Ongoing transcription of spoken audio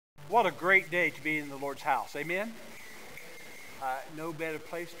What a great day to be in the Lord's house. Amen? No better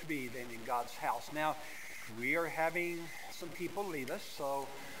place to be than in God's house. Now, we are having some people leave us, so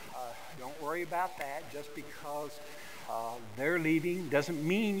don't worry about that. Just because they're leaving doesn't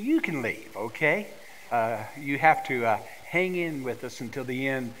mean you can leave, okay? You have to hang in with us until the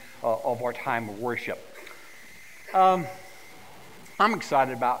end of our time of worship. I'm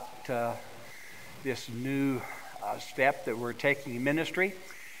excited about this new step that we're taking in ministry.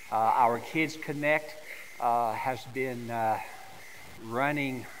 Our Kids Connect has been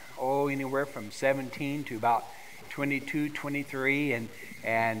running anywhere from 17 to about 22, 23,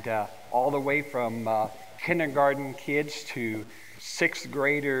 and all the way from kindergarten kids to sixth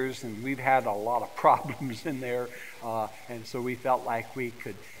graders, and we've had a lot of problems in there, and so we felt like we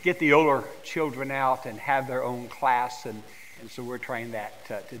could get the older children out and have their own class, and so we're trying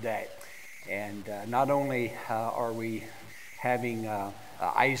that today. And not only are we having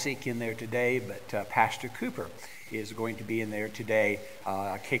Isaac in there today, but Pastor Cooper is going to be in there today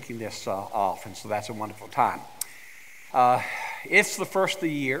kicking this off, and so that's a wonderful time. It's the first of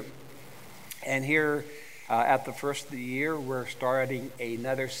the year, and here at the first of the year we're starting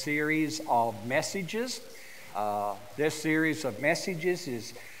another series of messages. This series of messages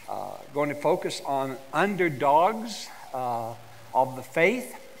is going to focus on underdogs of the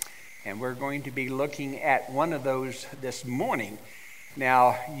faith, and we're going to be looking at one of those this morning.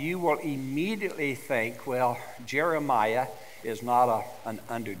 Now, you will immediately think, well, Jeremiah is not an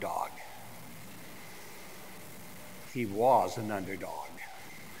underdog. He was an underdog.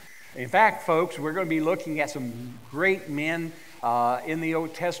 In fact, folks, we're going to be looking at some great men in the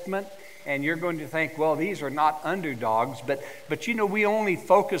Old Testament, and you're going to think, well, these are not underdogs, but you know, we only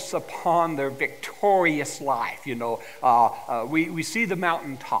focus upon their victorious life. You know, we see the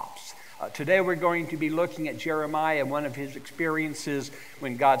mountaintops. Today we're going to be looking at Jeremiah and one of his experiences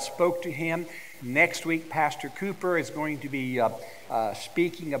when God spoke to him. Next week, Pastor Cooper is going to be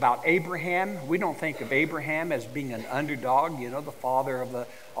speaking about Abraham. We don't think of Abraham as being an underdog, you know, the father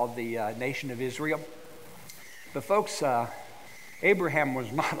of the nation of Israel. But folks, Abraham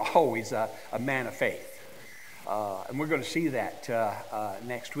was not always a man of faith. And we're going to see that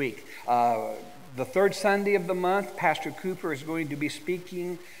next week. The third Sunday of the month, Pastor Cooper is going to be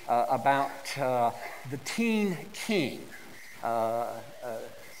speaking about the teen king,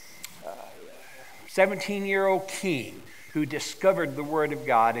 17-year-old king who discovered the Word of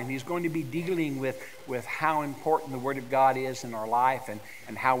God, and he's going to be dealing with how important the Word of God is in our life, and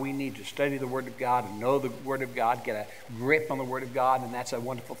how we need to study the Word of God and know the Word of God, get a grip on the Word of God, and that's a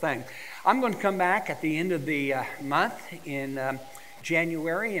wonderful thing. I'm going to come back at the end of the month in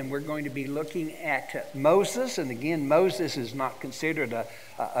January, and we're going to be looking at Moses. And again, Moses is not considered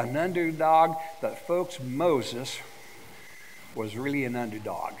an underdog, but folks, Moses was really an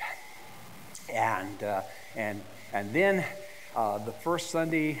underdog. And then the first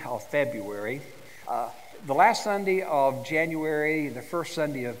Sunday of February, the last Sunday of January, the first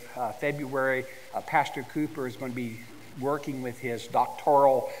Sunday of February, Pastor Cooper is going to be working with his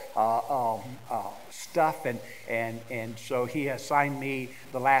doctoral stuff, and so he assigned me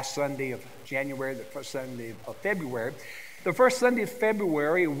the last Sunday of January, the first Sunday of February. The first Sunday of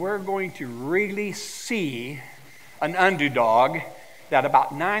February, we're going to really see an underdog that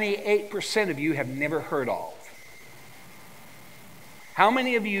about 98% of you have never heard of. How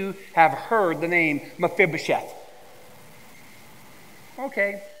many of you have heard the name Mephibosheth?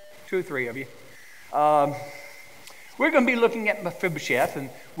 Okay, 2 or 3 of you. We're going to be looking at Mephibosheth, and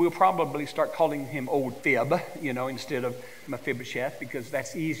we'll probably start calling him Old Fib, you know, instead of Mephibosheth, because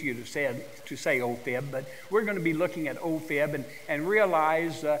that's easier to say Old Fib. But we're going to be looking at Old Fib and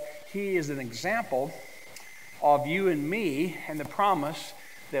realize he is an example of you and me and the promise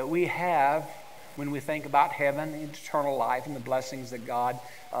that we have when we think about heaven and eternal life and the blessings that God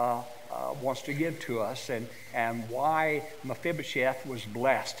wants to give to us, and why Mephibosheth was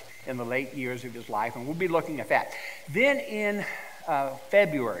blessed in the late years of his life, and we'll be looking at that. Then in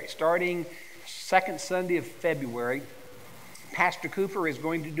February, starting second Sunday of February, Pastor Cooper is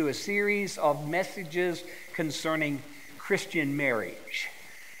going to do a series of messages concerning Christian marriage.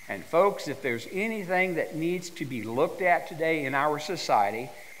 And folks, if there's anything that needs to be looked at today in our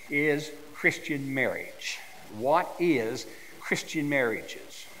society, is Christian marriage. What is Christian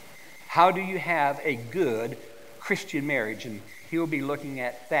marriages? How do you have a good Christian marriage? And he'll be looking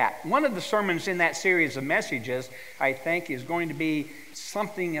at that. One of the sermons in that series of messages, I think, is going to be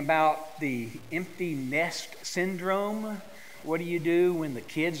something about the empty nest syndrome. What do you do when the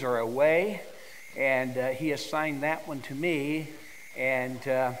kids are away? And he assigned that one to me, and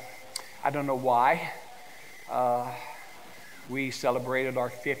I don't know why. We celebrated our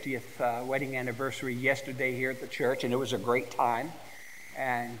 50th wedding anniversary yesterday here at the church, and it was a great time.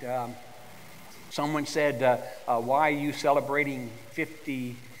 And someone said, why are you celebrating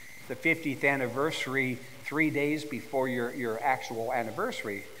the 50th anniversary 3 days before your actual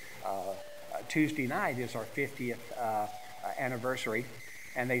anniversary? Tuesday night is our 50th anniversary.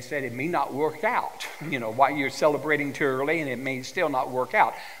 And they said it may not work out, why you're celebrating too early, and it may still not work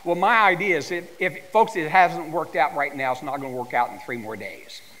out. Well, my idea is if folks, it hasn't worked out right now, it's not going to work out in 3 more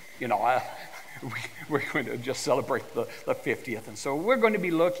days. We're going to just celebrate the 50th. And so we're going to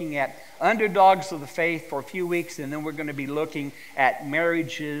be looking at underdogs of the faith for a few weeks, and then we're going to be looking at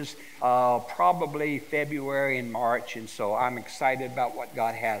marriages probably February and March. And so I'm excited about what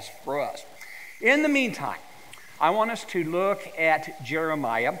God has for us. In the meantime, I want us to look at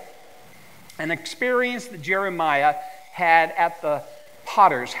Jeremiah, an experience that Jeremiah had at the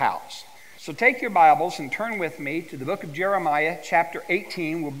potter's house. So take your Bibles and turn with me to the book of Jeremiah, chapter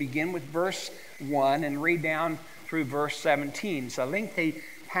 18. We'll begin with verse 1 and read down through verse 17. It's a lengthy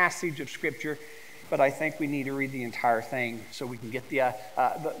passage of Scripture, but I think we need to read the entire thing so we can get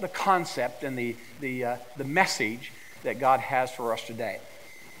the concept and the message that God has for us today.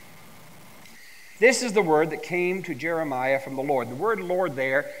 This is the word that came to Jeremiah from the Lord. The word Lord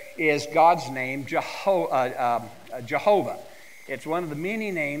there is God's name, Jehovah. It's one of the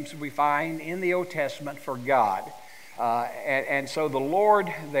many names we find in the Old Testament for God. And so the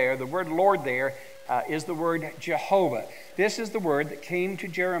Lord there, the word Lord there, is the word Jehovah. This is the word that came to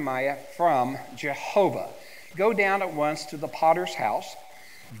Jeremiah from Jehovah. Go down at once to the potter's house.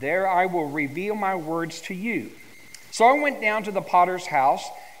 There I will reveal my words to you. So I went down to the potter's house,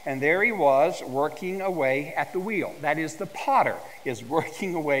 and there he was working away at the wheel. That is, the potter is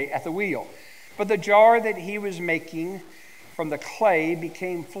working away at the wheel. But the jar that he was making from the clay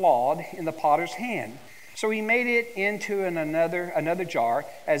became flawed in the potter's hand. So he made it into another jar,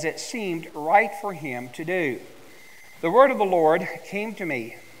 as it seemed right for him to do. The word of the Lord came to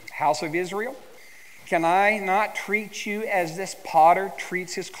me, house of Israel, can I not treat you as this potter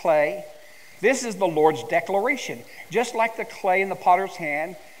treats his clay? This is the Lord's declaration. Just like the clay in the potter's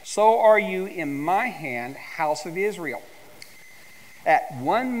hand, so are you in my hand, house of Israel. At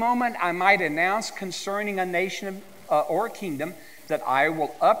one moment I might announce concerning a nation or a kingdom that I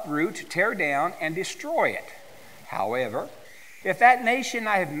will uproot, tear down, and destroy it. However, if that nation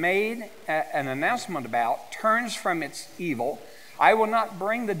I have made an announcement about turns from its evil, I will not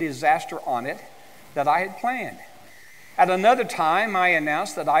bring the disaster on it that I had planned. At another time I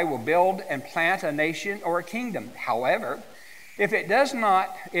announce that I will build and plant a nation or a kingdom. However, if it does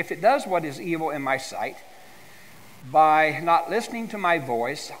what is evil in my sight, by not listening to my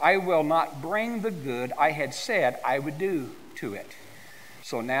voice, I will not bring the good I had said I would do to it.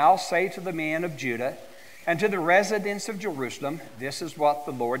 So now say to the men of Judah and to the residents of Jerusalem, this is what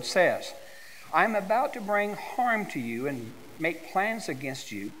the Lord says. I am about to bring harm to you and make plans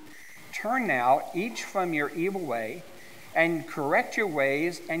against you. Turn now each from your evil way and correct your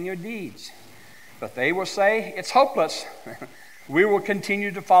ways and your deeds. But they will say, it's hopeless. We will continue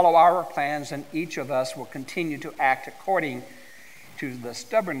to follow our plans, and each of us will continue to act according to the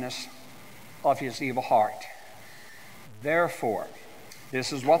stubbornness of his evil heart. Therefore,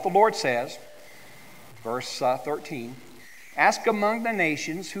 this is what the Lord says, verse 13. Ask among the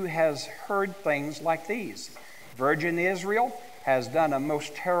nations who has heard things like these. Virgin Israel has done a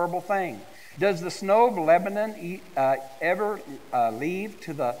most terrible thing. Does the snow of Lebanon ever leave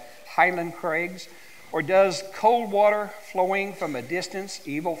to the highland crags? Or does cold water flowing from a distance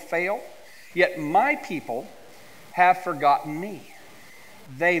evil fail? Yet my people have forgotten me.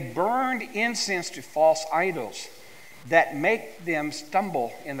 They burned incense to false idols that make them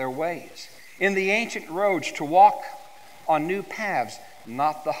stumble in their ways. In the ancient roads to walk on new paths,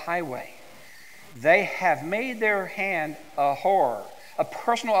 not the highway. They have made their hand a horror, a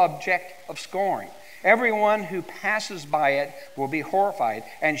personal object of scorn. Everyone who passes by it will be horrified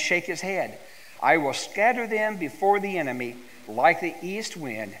and shake his head. I will scatter them before the enemy like the east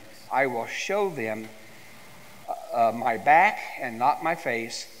wind. I will show them my back and not my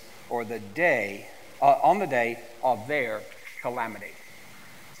face, or on the day of their calamity.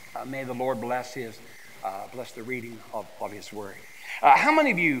 May the Lord bless the reading of his word. How many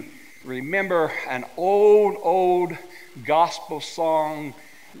of you remember an old gospel song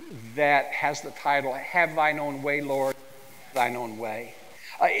that has the title, Have Thine Own Way, Lord, Thine Own Way?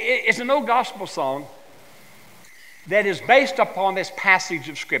 It's an old gospel song that is based upon this passage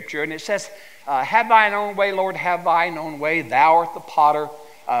of Scripture, and it says, have thine own way, Lord, have thine own way. Thou art the potter,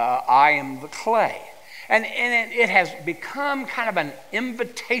 I am the clay. And it has become kind of an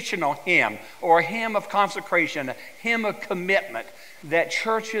invitational hymn or a hymn of consecration, a hymn of commitment that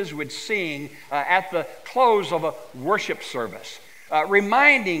churches would sing at the close of a worship service,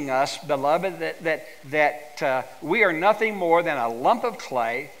 reminding us, beloved, that we are nothing more than a lump of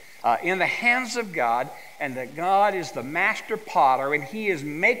clay in the hands of God, and that God is the master potter, and he is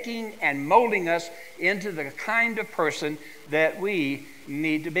making and molding us into the kind of person that we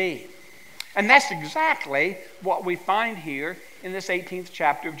need to be. And that's exactly what we find here in this 18th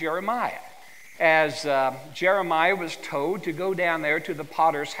chapter of Jeremiah. As Jeremiah was told to go down there to the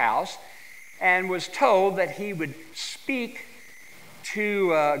potter's house and was told that he would speak to,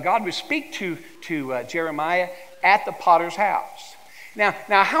 God would speak to Jeremiah at the potter's house. Now,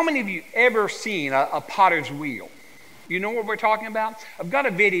 how many of you ever seen a potter's wheel? You know what we're talking about? I've got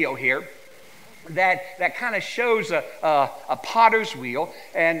a video here that kind of shows a potter's wheel,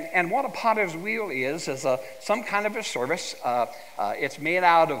 and what a potter's wheel is some kind of a service. It's made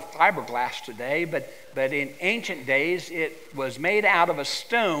out of fiberglass today, but in ancient days it was made out of a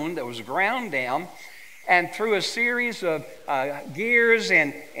stone that was ground down, and through a series of gears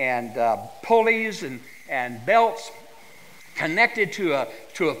and pulleys and belts connected to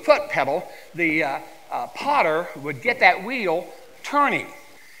a foot pedal, the potter would get that wheel turning.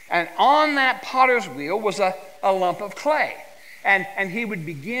 And on that potter's wheel was a lump of clay. And he would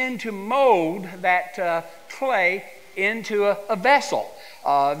begin to mold that clay into a vessel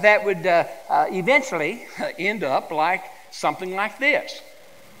that would eventually end up like something like this.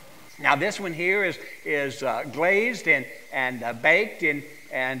 Now this one here is glazed and baked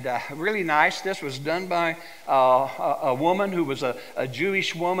and really nice. This was done by a woman who was a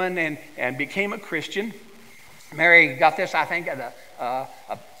Jewish woman and became a Christian. Mary got this, I think, at a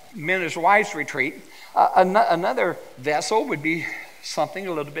Men's Wives Retreat. Another vessel would be something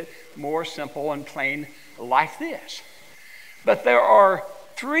a little bit more simple and plain like this. But there are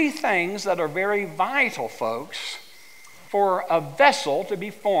three things that are very vital, folks, for a vessel to be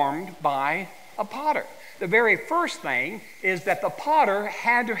formed by a potter. The very first thing is that the potter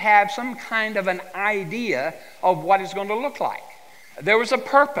had to have some kind of an idea of what it's going to look like. There was a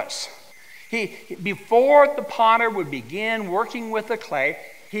purpose. Before the potter would begin working with the clay,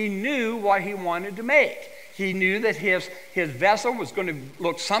 he knew what he wanted to make. He knew that his vessel was going to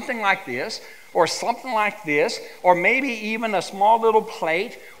look something like this, or something like this, or maybe even a small little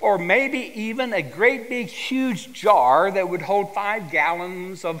plate, or maybe even a great big huge jar that would hold 5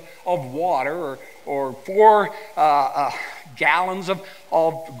 gallons of water or 4 gallons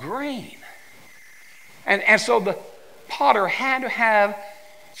of grain. And so the potter had to have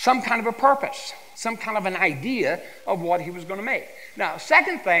some kind of a purpose, some kind of an idea of what he was going to make. Now,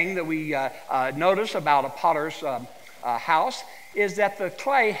 second thing that we notice about a potter's house is that the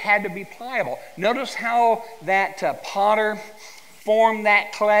clay had to be pliable. Notice how that potter formed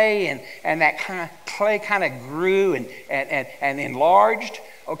that clay, and that clay kind of grew and enlarged.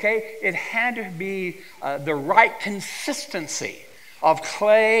 Okay, it had to be the right consistency of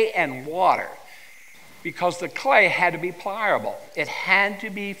clay and water, because the clay had to be pliable. It had to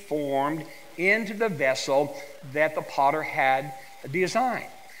be formed into the vessel that the potter had designed.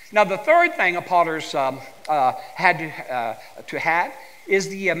 Now, the third thing a potter's had to have is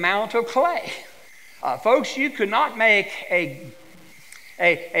the amount of clay. Folks, you could not make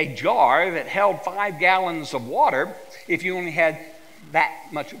a jar that held 5 gallons of water if you only had that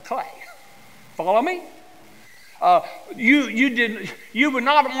much of clay. Follow me? You would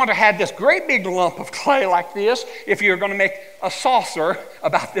not want to have this great big lump of clay like this if you were going to make a saucer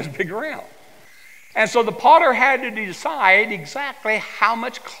about this big around. And so the potter had to decide exactly how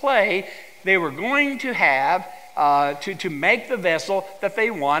much clay they were going to have to make the vessel that they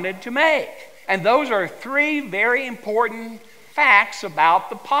wanted to make. And those are 3 very important facts about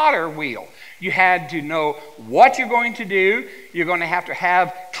the potter wheel. You had to know what you're going to do. You're going to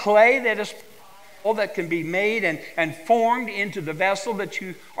have clay that is that can be made and formed into the vessel that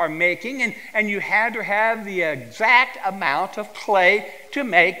you are making, and you had to have the exact amount of clay to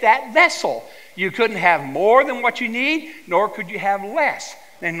make that vessel. You couldn't have more than what you need, nor could you have less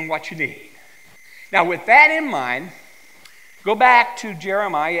than what you need. Now, with that in mind, go back to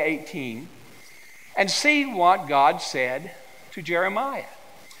Jeremiah 18 and see what God said to Jeremiah.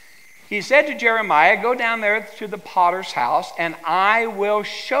 He said to Jeremiah, go down there to the potter's house, and I will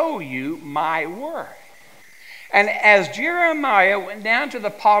show you my word. And as Jeremiah went down to the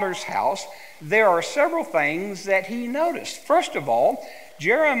potter's house, there are several things that he noticed. First of all,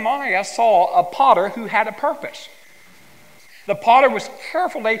 Jeremiah saw a potter who had a purpose. The potter was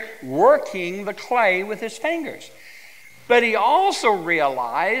carefully working the clay with his fingers. But he also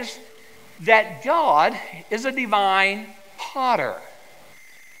realized that God is a divine potter.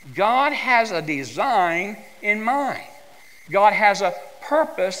 God has a design in mind. God has a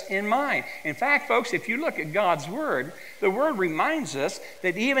purpose in mind. In fact, folks, if you look at God's Word, the Word reminds us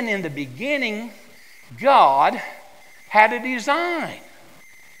that even in the beginning, God had a design.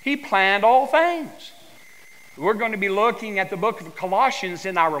 He planned all things. We're going to be looking at the book of Colossians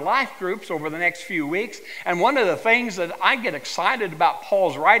in our life groups over the next few weeks. And one of the things that I get excited about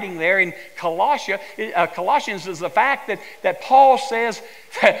Paul's writing there in Colossians is the fact that Paul says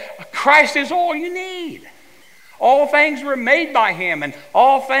that Christ is all you need. All things were made by him, and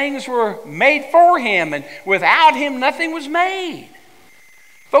all things were made for him, and without him nothing was made.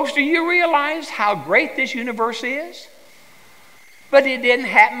 Folks, do you realize how great this universe is? But it didn't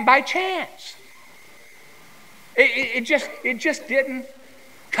happen by chance. It just didn't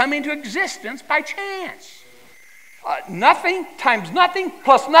come into existence by chance. Nothing times nothing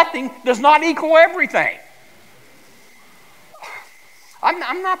plus nothing does not equal everything.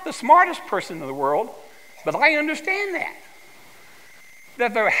 I'm not the smartest person in the world, but I understand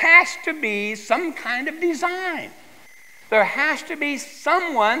that there has to be some kind of design. There has to be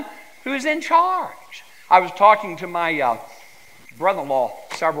someone who's in charge. I was talking to my brother-in-law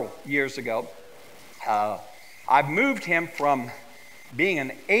several years ago. I've moved him from being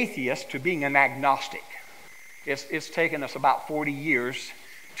an atheist to being an agnostic. It's taken us about 40 years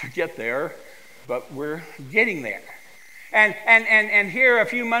to get there, but we're getting there. And here a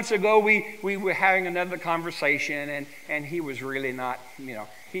few months ago, we were having another conversation, and he was really not,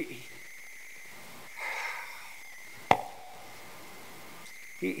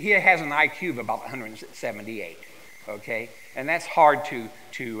 he has an IQ of about 178, okay? And that's hard to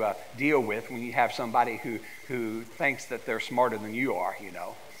deal with when you have somebody who thinks that they're smarter than you are,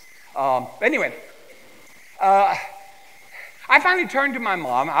 Anyway, I finally turned to my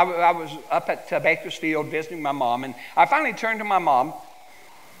mom. I was up at Bakersfield visiting my mom, and I finally turned to my mom,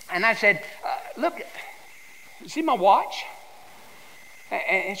 and I said, look, see my watch?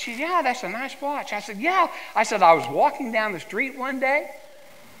 And she said, yeah, that's a nice watch. I said, yeah. I said, I was walking down the street one day,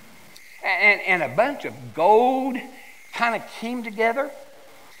 and a bunch of gold kind of came together,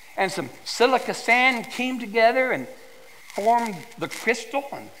 and some silica sand came together and formed the crystal,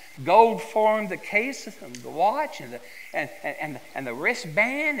 and gold formed the case and the watch and the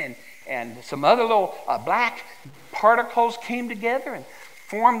wristband, and some other little black particles came together and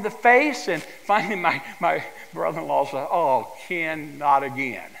formed the face. And finally my brother-in-law said, oh, Ken, not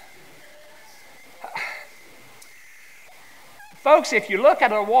again. Folks, if you look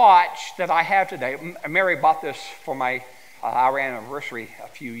at a watch that I have today, Mary bought this for our anniversary a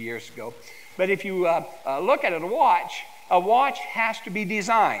few years ago. But if you look at it, a watch has to be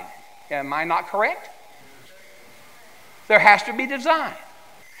designed. Am I not correct? There has to be design.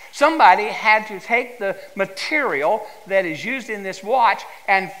 Somebody had to take the material that is used in this watch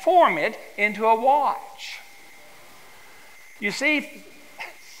and form it into a watch. You see,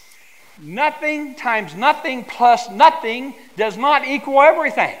 nothing times nothing plus nothing does not equal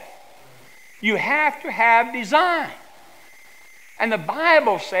everything. You have to have design. And the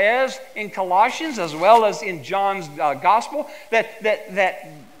Bible says in Colossians, as well as in John's gospel, that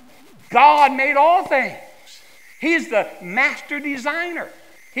God made all things. He's the master designer.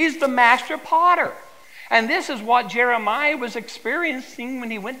 He's the master potter. And this is what Jeremiah was experiencing when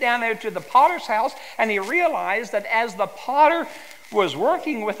he went down there to the potter's house, and he realized that as the potter was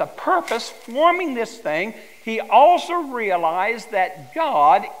working with a purpose, forming this thing, he also realized that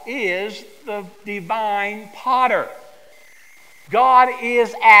God is the divine potter. God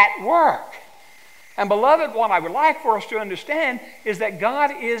is at work. And beloved, what I would like for us to understand is that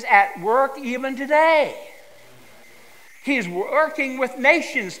God is at work even today. He's working with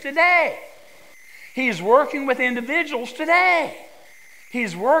nations today. He's working with individuals today.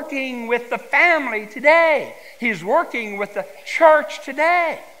 He's working with the family today. He's working with the church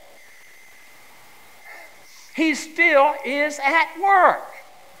today. He still is at work.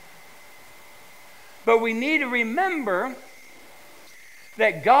 But we need to remember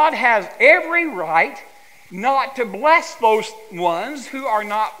that God has every right not to bless those ones who are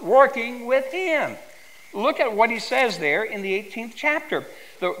not working with Him. Look at what He says there in the 18th chapter,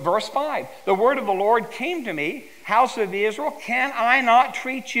 verse 5. The word of the Lord came to me, house of Israel, can I not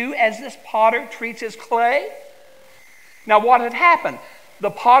treat you as this potter treats his clay? Now what had happened?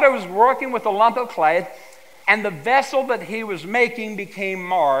 The potter was working with a lump of clay, and the vessel that he was making became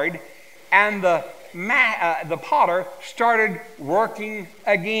marred, and the potter started working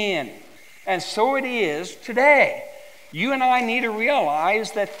again. And so it is today. You and I need to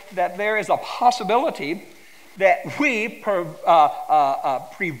realize that there is a possibility that we pervert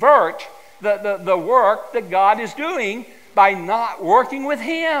the work that God is doing by not working with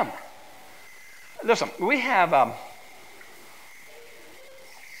him. Listen, we have a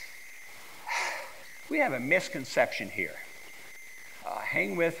misconception here.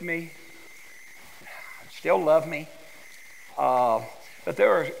 Hang with me. Still love me. But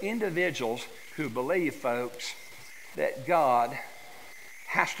there are individuals who believe, folks, that God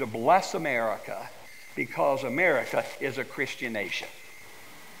has to bless America because America is a Christian nation.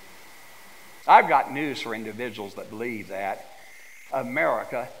 I've got news for individuals that believe that.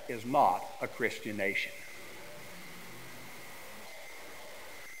 America is not a Christian nation.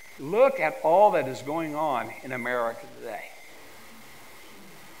 Look at all that is going on in America today.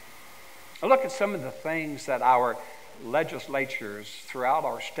 Look at some of the things that our legislatures throughout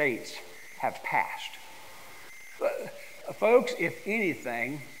our states have passed. Folks, if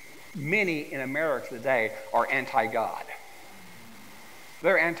anything, many in America today are anti-God.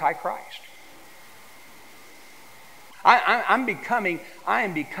 They're anti-Christ. I am becoming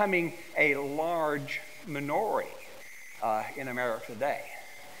a large minority in America today.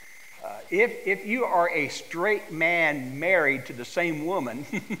 If you are a straight man married to the same woman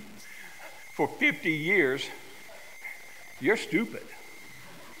for 50 years, you're stupid.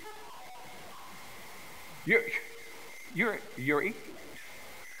 You're ignorant.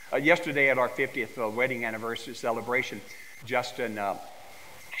 Yesterday at our 50th wedding anniversary celebration, Justin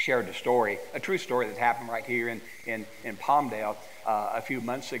shared a story, a true story that happened right here in Palmdale a few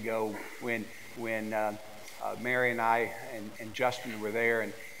months ago when Mary and I and Justin were there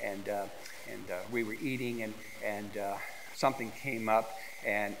and we were eating and something came up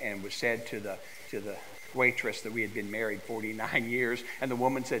and was said to the waitress that we had been married 49 years, and the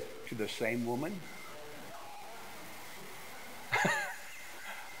woman said, "To the same woman?"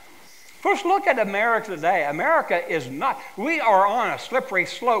 First, look at America today. America is not, we are on a slippery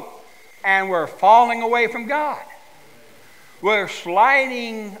slope and we're falling away from God. We're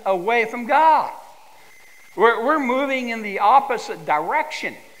sliding away from God. We're moving in the opposite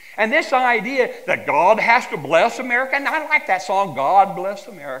direction. And this idea that God has to bless America, and I like that song, God Bless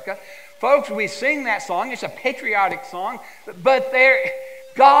America. Folks, we sing that song. It's a patriotic song. But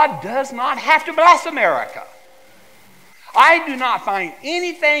God does not have to bless America. I do not find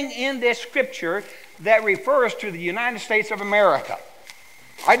anything in this scripture that refers to the United States of America.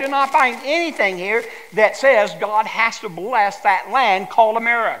 I do not find anything here that says God has to bless that land called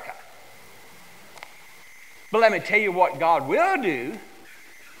America. But let me tell you what God will do.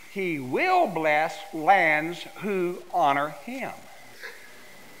 He will bless lands who honor him.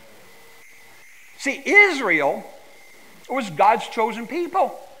 See, Israel was God's chosen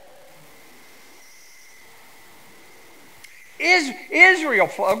people. Israel,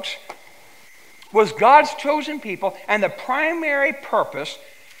 folks, was God's chosen people, and the primary purpose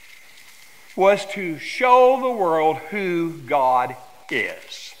was to show the world who God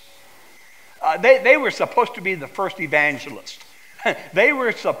is. They were supposed to be the first evangelists. They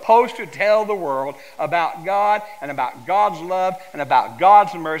were supposed to tell the world about God and about God's love and about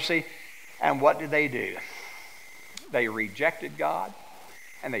God's mercy. And what did they do? They rejected God.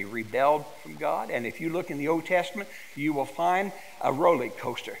 And they rebelled from God. And if you look in the Old Testament, you will find a roller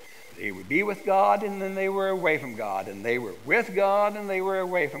coaster. They would be with God, and then they were away from God. And they were with God, and they were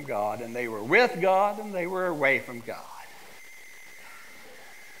away from God. And they were with God, and they were away from God.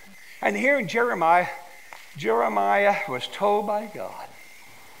 And here in Jeremiah was told by God,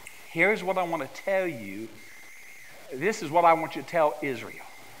 here's what I want to tell you. This is what I want you to tell Israel.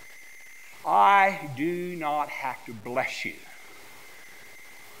 I do not have to bless you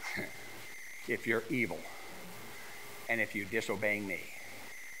if you're evil and if you're disobeying me.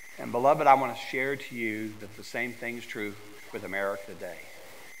 And beloved, I want to share to you that the same thing is true with America today.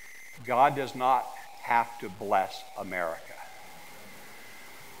 God does not have to bless America.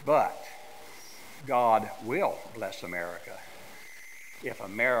 But God will bless America if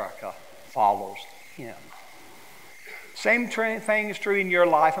America follows him. Same thing is true in your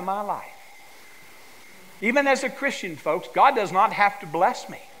life and my life. Even as a Christian, folks, God does not have to bless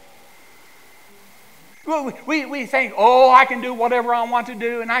me. We think, oh, I can do whatever I want to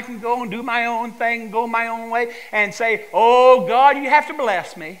do, and I can go and do my own thing, go my own way, and say, oh, God, you have to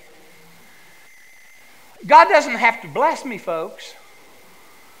bless me. God doesn't have to bless me, folks.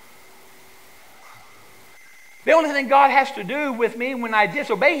 The only thing God has to do with me when I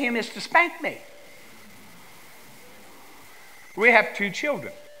disobey him is to spank me. We have two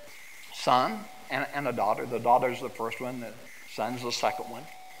children, son and a daughter. The daughter's the first one, the son's the second one.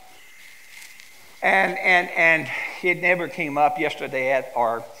 And it never came up yesterday at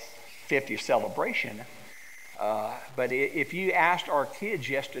our 50th celebration. But if you asked our kids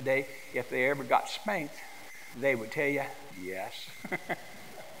yesterday if they ever got spanked, they would tell you, yes.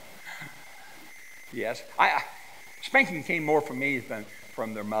 Yes. Spanking came more from me than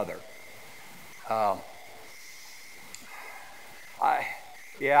from their mother. I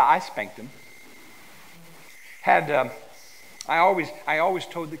spanked them. I always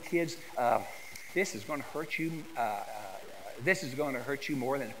told the kids, this is going to hurt you. This is going to hurt you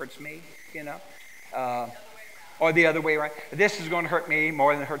more than it hurts me, you know. Or the other way around. This is going to hurt me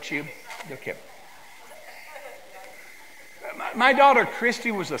more than it hurts you. Okay. My daughter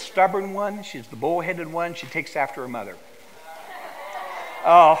Christy was the stubborn one. She's the bull-headed one. She takes after her mother.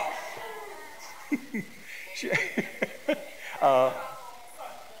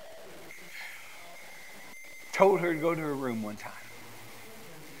 Told her to go to her room one time.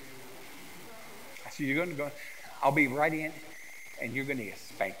 I said, you're going to go, I'll be right in, and you're going to get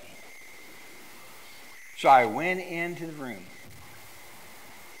spanked. So I went into the room,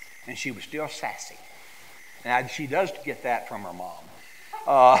 and she was still sassy. Now, she does get that from her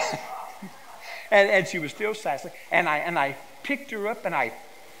mom. And she was still sassy. And I picked her up, and I,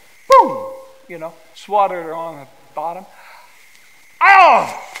 boom, swatted her on the bottom.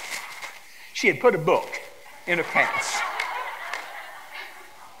 Oh! She had put a book in her pants.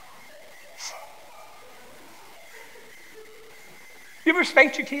 You ever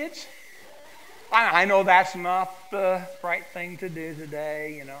spanked your kids? I know that's not the right thing to do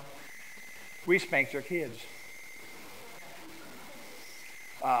today, We spanked our kids.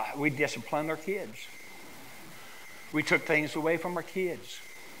 We disciplined our kids. We took things away from our kids.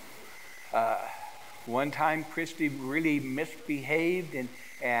 One time, Christy really misbehaved,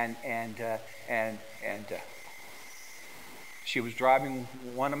 and she was driving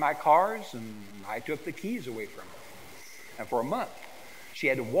one of my cars, and I took the keys away from her. And for a month, she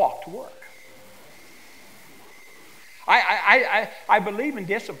had to walk to work. I believe in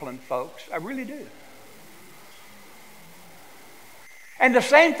discipline, folks. I really do. And the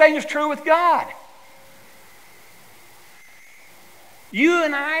same thing is true with God. You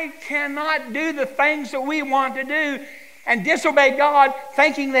and I cannot do the things that we want to do and disobey God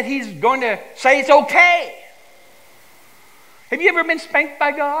thinking that He's going to say it's okay. Have you ever been spanked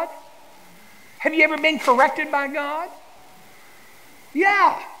by God? Have you ever been corrected by God?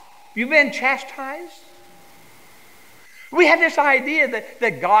 Yeah. You've been chastised. We have this idea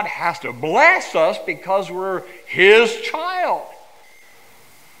that God has to bless us because we're His child.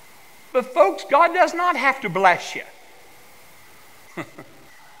 But folks, God does not have to bless you.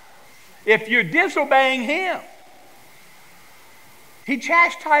 If you're disobeying Him, He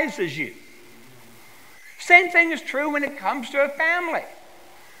chastises you. Same thing is true when it comes to a family.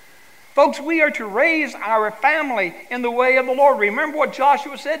 Folks, we are to raise our family in the way of the Lord. Remember what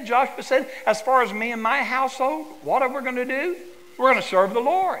Joshua said? Joshua said, as far as me and my household, what are we going to do? We're going to serve the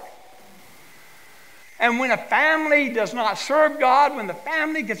Lord. And when a family does not serve God, when the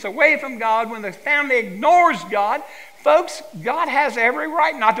family gets away from God, when the family ignores God, folks, God has every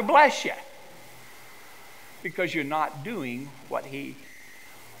right not to bless you. Because you're not doing what He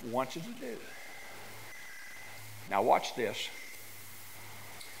wants you to do. Now watch this.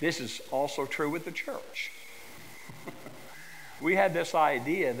 This is also true with the church. We had this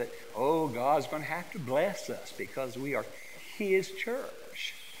idea that, God's going to have to bless us because we are His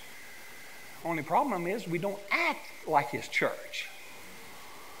church. Only problem is we don't act like His church.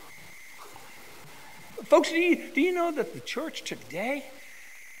 Folks, do you know that the church today,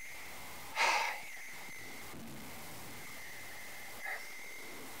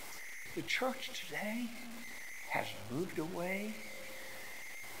 has moved away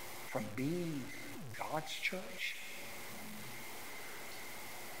from being God's church?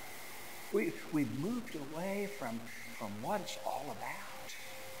 We've moved away from what it's all about.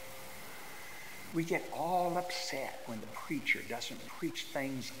 We get all upset when the preacher doesn't preach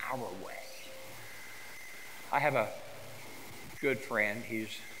things our way. I have a good friend.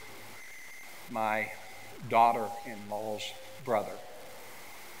 He's my daughter-in-law's brother.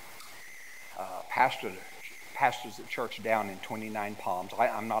 Pastors at church down in 29 Palms.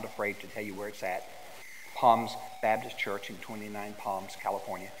 I'm not afraid to tell you where it's at. Palms Baptist Church in 29 Palms,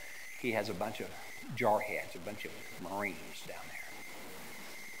 California. He has a bunch of jarheads, a bunch of Marines down there.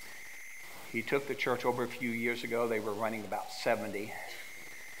 He took the church over a few years ago. They were running about 70.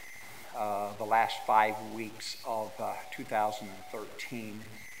 The last 5 weeks of 2013,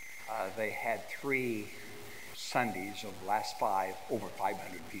 they had 3 Sundays of the last 5, over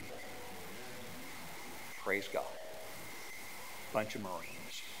 500 people. Praise God. Bunch of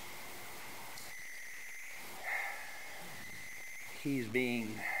Marines. He's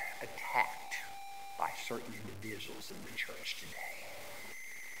being attacked by certain individuals in the church today.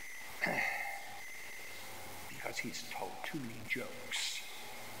 Because he's told too many jokes.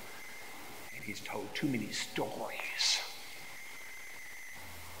 And he's told too many stories.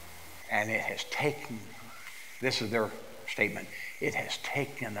 And it has taken, this is their statement, it has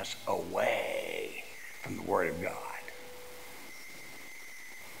taken us away from the Word of God.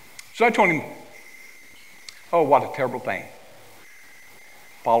 So I told him, oh, what a terrible thing.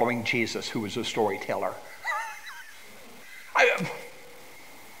 Following Jesus, who was a storyteller.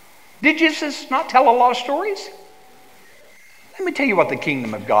 Did Jesus not tell a lot of stories? Let me tell you what the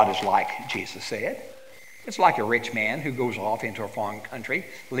kingdom of God is like, Jesus said. It's like a rich man who goes off into a foreign country,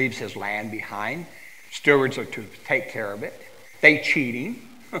 leaves his land behind. Stewards are to take care of it. They cheat him,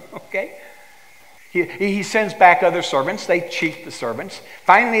 okay? He sends back other servants. They cheat the servants.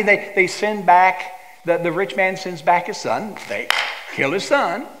 Finally, they send back, the rich man sends back his son. They kill his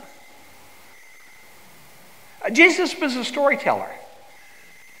son. Jesus was a storyteller.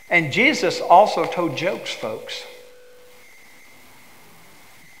 And Jesus also told jokes, folks.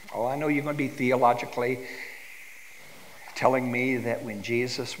 Oh, I know you're going to be theologically telling me that when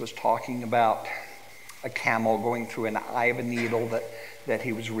Jesus was talking about a camel going through an eye of a needle, that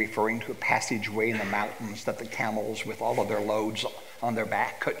he was referring to a passageway in the mountains that the camels with all of their loads on their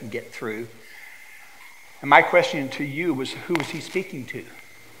back couldn't get through. And my question to you was, who was he speaking to?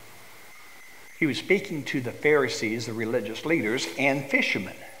 He was speaking to the Pharisees, the religious leaders, and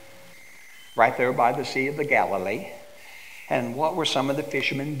fishermen, right there by the Sea of the Galilee. And what were some of the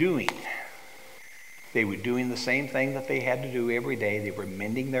fishermen doing? They were doing the same thing that they had to do every day. They were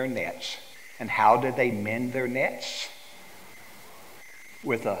mending their nets. And how did they mend their nets?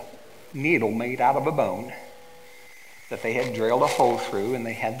 With a needle made out of a bone that they had drilled a hole through, and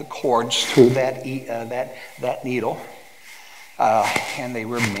they had the cords through that needle, and they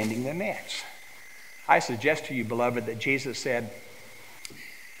were mending their nets. I suggest to you, beloved, that Jesus said,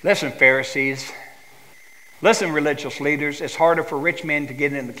 listen, Pharisees, listen, religious leaders, it's harder for rich men to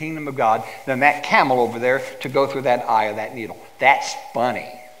get into the kingdom of God than that camel over there to go through that eye of that needle. That's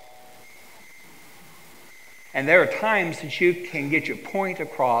funny. And there are times that you can get your point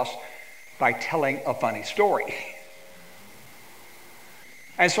across by telling a funny story.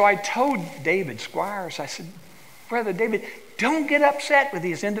 And so I told David Squires, I said, Brother David, don't get upset with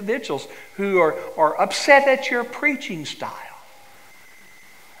these individuals who are upset at your preaching style.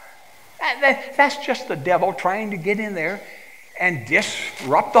 That's just the devil trying to get in there and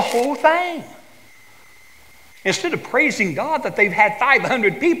disrupt the whole thing. Instead of praising God that they've had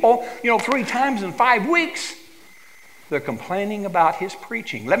 500 people, 3 times in 5 weeks, they're complaining about his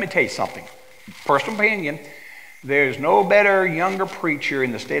preaching. Let me tell you something. Personal opinion, there's no better younger preacher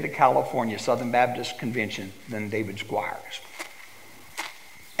in the state of California, Southern Baptist Convention, than David Squires.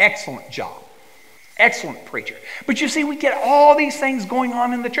 Excellent job. Excellent preacher. But you see, we get all these things going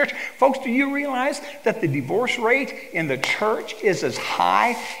on in the church. Folks, do you realize that the divorce rate in the church is as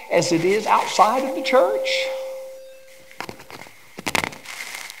high as it is outside of the church?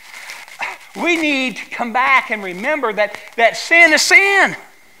 We need to come back and remember that sin is sin.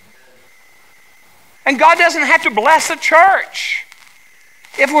 And God doesn't have to bless the church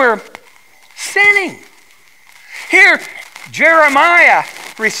if we're sinning. Here, Jeremiah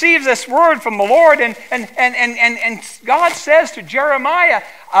receives this word from the Lord, and God says to Jeremiah,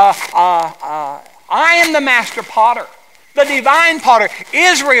 I am the master potter, the divine potter.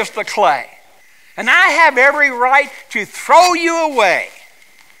 Israel's the clay. And I have every right to throw you away.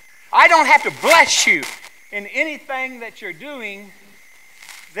 I don't have to bless you in anything that you're doing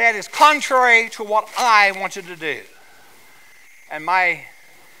that is contrary to what I want you to do. And my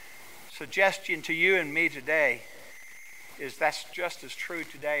suggestion to you and me today is that's just as true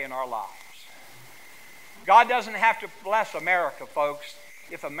today in our lives. God doesn't have to bless America, folks,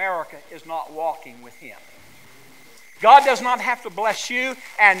 if America is not walking with him. God does not have to bless you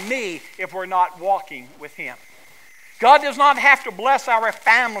and me if we're not walking with him. God does not have to bless our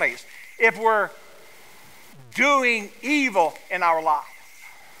families if we're doing evil in our life.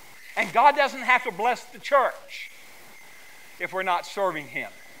 And God doesn't have to bless the church if we're not serving him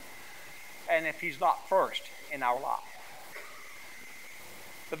and if he's not first in our life.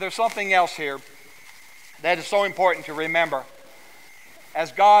 But there's something else here that is so important to remember.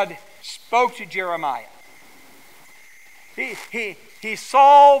 As God spoke to Jeremiah, he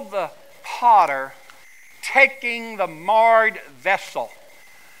saw the potter taking the marred vessel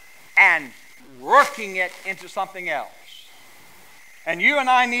and working it into something else. And you and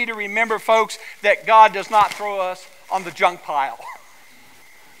I need to remember, folks, that God does not throw us on the junk pile.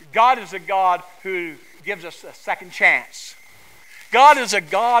 God is a God who gives us a second chance. God is a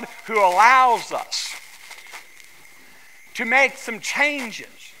God who allows us to make some changes,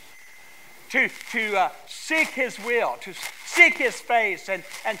 to seek His will, to seek His face,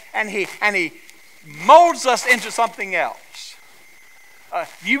 and He molds us into something else.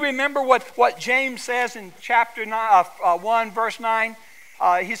 Do you remember what James says in chapter 1, verse 9?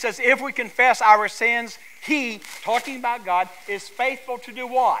 He says, if we confess our sins, He, talking about God, is faithful to do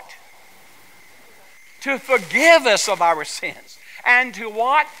what? To forgive us of our sins. And to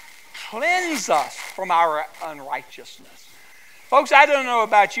what? Cleanse us from our unrighteousness. Folks, I don't know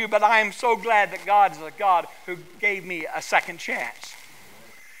about you, but I am so glad that God is a God who gave me a second chance.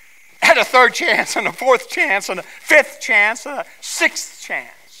 And a third chance, and a fourth chance, and a fifth chance, and a sixth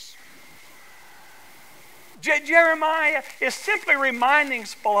chance. Jeremiah is simply reminding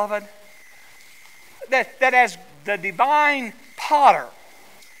us, beloved, that as the divine potter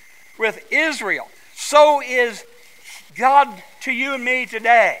with Israel, so is God to you and me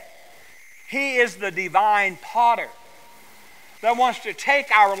today. He is the divine potter that wants to take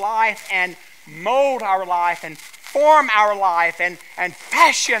our life and mold our life and form our life and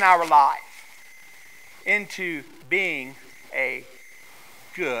fashion our life into being a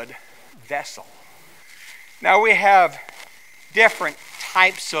good vessel. Now we have different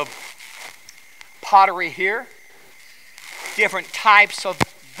types of pottery here, different types of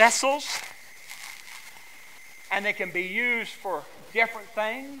vessels, and they can be used for different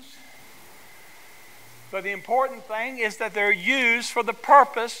things. But the important thing is that they're used for the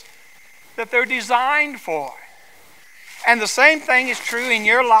purpose that they're designed for. And the same thing is true in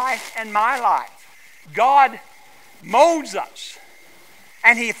your life and my life. God molds us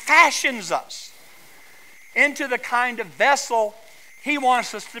and He fashions us into the kind of vessel He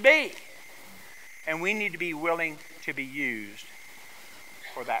wants us to be. And we need to be willing to be used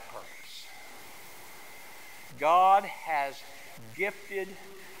for that purpose. God has gifted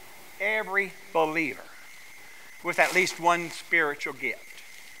every believer with at least one spiritual gift.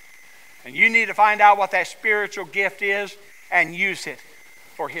 And you need to find out what that spiritual gift is and use it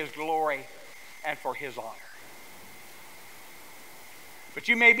for His glory and for His honor. But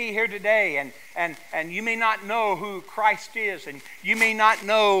you may be here today and you may not know who Christ is, and you may not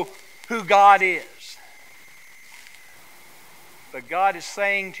know who God is. But God is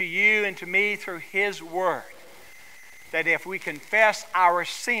saying to you and to me through His Word that if we confess our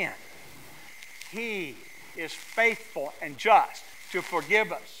sin, He is faithful and just to forgive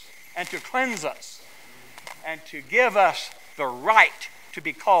us and to cleanse us and to give us the right to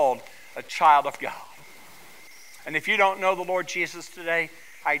be called a child of God. And if you don't know the Lord Jesus today,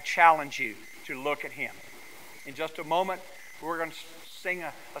 I challenge you to look at Him. In just a moment, we're going to sing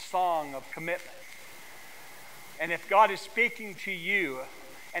a song of commitment. And if God is speaking to you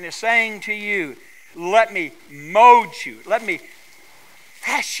and is saying to you, let me mold you, let me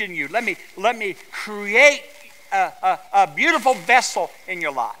fashion you, let me create a beautiful vessel in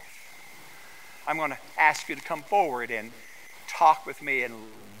your life, I'm going to ask you to come forward and talk with me, and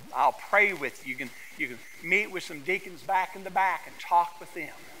I'll pray with you. You can meet with some deacons back in the back and talk with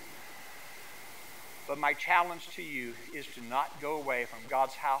them. But my challenge to you is to not go away from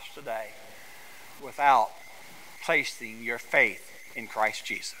God's house today without placing your faith in Christ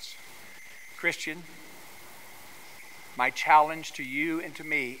Jesus. Christian, my challenge to you and to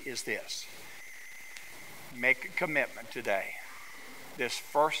me is this. Make a commitment today, this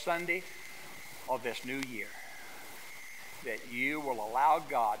first Sunday of this new year, that you will allow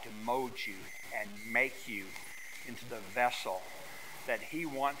God to mold you and make you into the vessel that He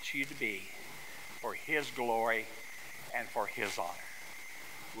wants you to be for His glory and for His honor.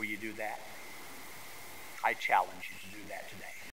 Will you do that? I challenge you to do that today.